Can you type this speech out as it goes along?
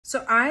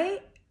So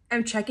I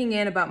am checking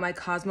in about my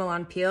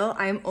Cosmelan peel.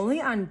 I am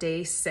only on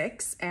day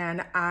 6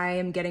 and I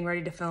am getting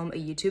ready to film a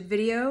YouTube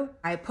video.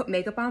 I put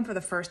makeup on for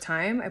the first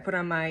time. I put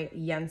on my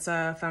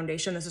Yensa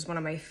foundation. This is one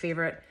of my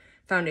favorite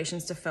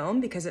foundations to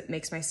film because it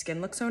makes my skin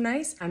look so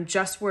nice. I'm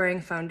just wearing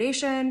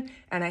foundation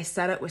and I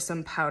set it with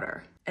some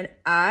powder. And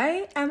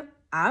I am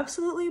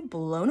absolutely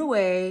blown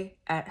away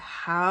at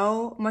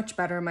how much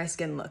better my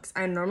skin looks.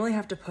 I normally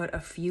have to put a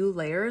few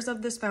layers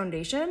of this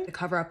foundation to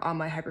cover up all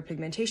my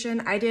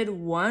hyperpigmentation. I did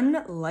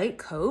one light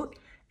coat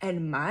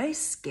and my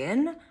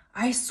skin,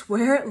 I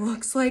swear it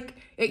looks like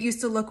it used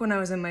to look when I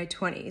was in my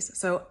 20s.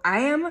 So I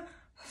am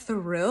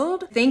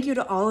thrilled. Thank you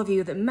to all of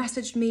you that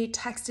messaged me,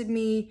 texted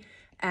me,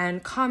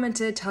 and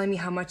commented telling me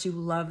how much you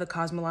love the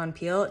Cosmelan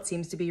peel. It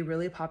seems to be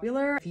really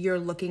popular. If you're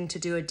looking to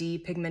do a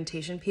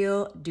depigmentation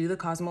peel, do the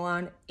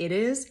Cosmelan. It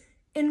is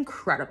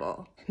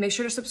incredible. Make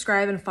sure to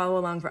subscribe and follow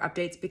along for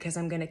updates because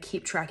I'm gonna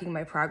keep tracking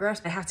my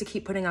progress. I have to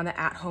keep putting on the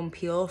at-home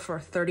peel for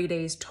 30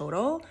 days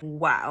total.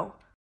 Wow.